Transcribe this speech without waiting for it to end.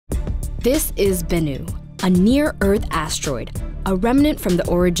This is Bennu, a near-Earth asteroid, a remnant from the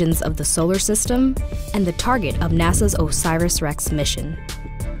origins of the solar system and the target of NASA's OSIRIS-REx mission.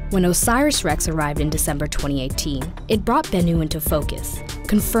 When OSIRIS-REx arrived in December 2018, it brought Bennu into focus,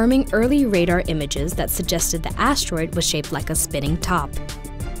 confirming early radar images that suggested the asteroid was shaped like a spinning top.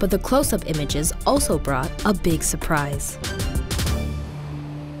 But the close-up images also brought a big surprise.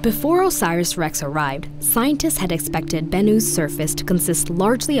 Before OSIRIS-REx arrived, scientists had expected Bennu's surface to consist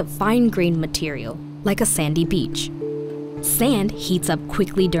largely of fine-grained material, like a sandy beach. Sand heats up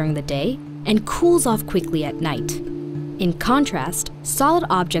quickly during the day and cools off quickly at night. In contrast, solid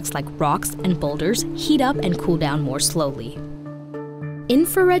objects like rocks and boulders heat up and cool down more slowly.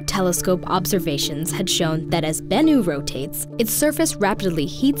 Infrared telescope observations had shown that as Bennu rotates, its surface rapidly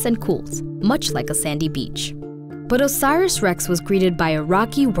heats and cools, much like a sandy beach. But OSIRIS-REx was greeted by a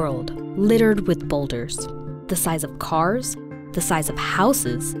rocky world littered with boulders, the size of cars, the size of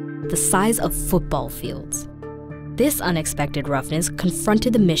houses, the size of football fields. This unexpected roughness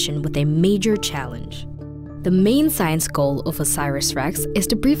confronted the mission with a major challenge. The main science goal of OSIRIS-REx is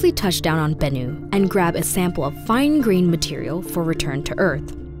to briefly touch down on Bennu and grab a sample of fine-grained material for return to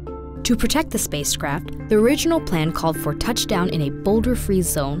Earth. To protect the spacecraft, the original plan called for touchdown in a boulder-free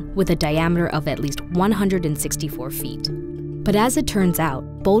zone with a diameter of at least 164 feet. But as it turns out,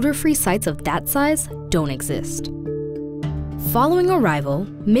 boulder-free sites of that size don't exist. Following arrival,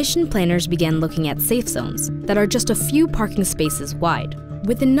 mission planners began looking at safe zones that are just a few parking spaces wide,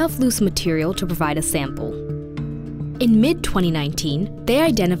 with enough loose material to provide a sample. In mid-2019, they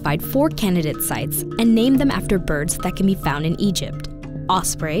identified 4 candidate sites and named them after birds that can be found in Egypt: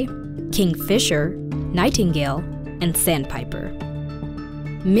 osprey, kingfisher, nightingale, and sandpiper.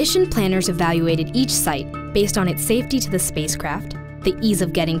 Mission planners evaluated each site based on its safety to the spacecraft, the ease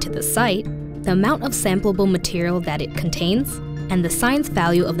of getting to the site, the amount of sampleable material that it contains, and the science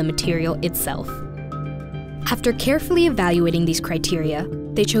value of the material itself. After carefully evaluating these criteria,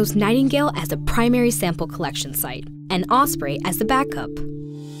 they chose Nightingale as the primary sample collection site and Osprey as the backup.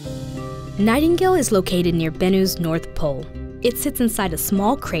 Nightingale is located near Bennu's North Pole. It sits inside a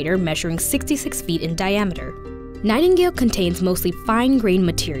small crater measuring 66 feet in diameter. Nightingale contains mostly fine-grained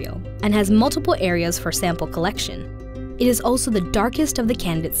material and has multiple areas for sample collection. It is also the darkest of the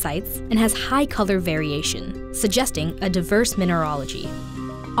candidate sites and has high color variation, suggesting a diverse mineralogy.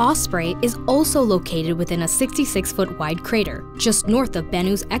 Osprey is also located within a 66-foot wide crater just north of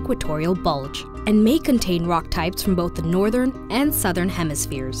Bennu's equatorial bulge and may contain rock types from both the northern and southern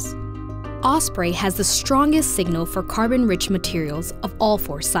hemispheres. Osprey has the strongest signal for carbon-rich materials of all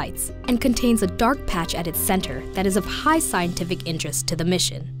 4 sites and contains a dark patch at its center that is of high scientific interest to the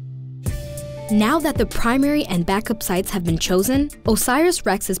mission. Now that the primary and backup sites have been chosen,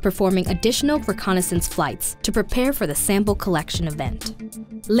 OSIRIS-REx is performing additional reconnaissance flights to prepare for the sample collection event.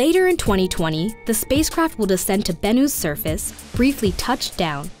 Later in 2020, the spacecraft will descend to Bennu's surface, briefly touch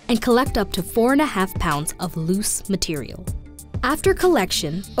down, and collect up to 4.5 pounds of loose material. After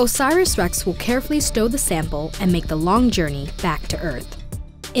collection, OSIRIS-REx will carefully stow the sample and make the long journey back to Earth.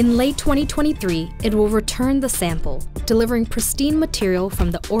 In late 2023, it will return the sample, delivering pristine material from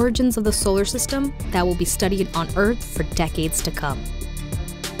the origins of the solar system that will be studied on Earth for decades to come.